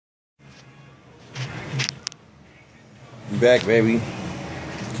back, baby.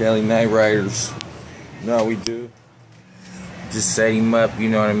 Cali Night Riders. You know how we do. Just set him up, you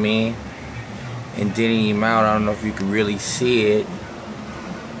know what I mean? And denting him out. I don't know if you can really see it.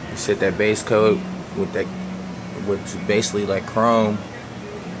 You set that base coat with that, which is basically like chrome.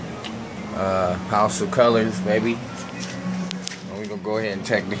 House of colors, baby. And we're gonna go ahead and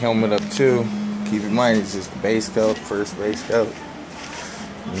tack the helmet up too. Keep in mind it's just the base coat, first base coat.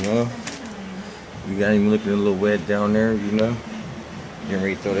 You know? You got him looking a little wet down there, you know? Getting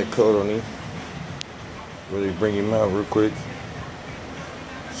ready to throw that coat on him. Really bring him out real quick.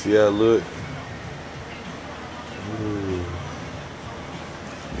 See how it look? Ooh.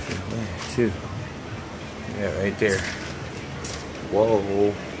 Yeah, too. Yeah, right there.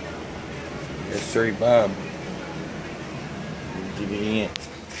 Whoa. That's straight Bob. Get it in.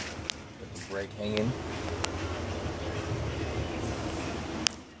 Got the brake hanging.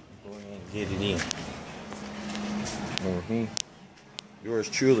 Go ahead and get it in. Yours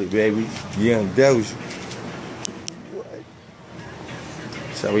truly, baby. Young Doja.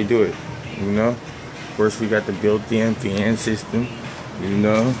 That's how we do it, you know. First, we got the built-in fan system, you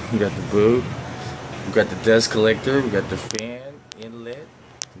know. We got the boot. We got the dust collector. We got the fan inlet,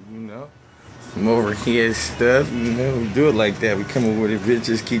 you know. Some overhead stuff, you know. We do it like that. We come over with it,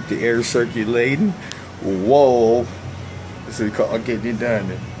 just keep the air circulating. Whoa. That's what we call getting it done.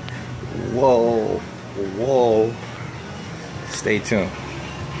 Whoa. Whoa. Stay tuned.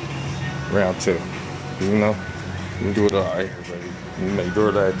 Round 2. You know, we do it all right here, baby. We make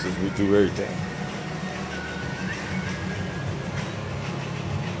DirtBikes, we do everything.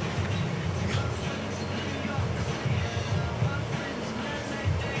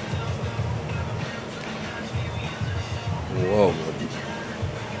 Whoa, baby.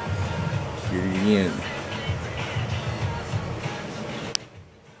 Get it in.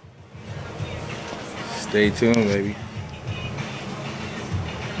 Stay tuned, baby.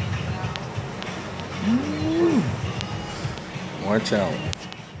 Watch out.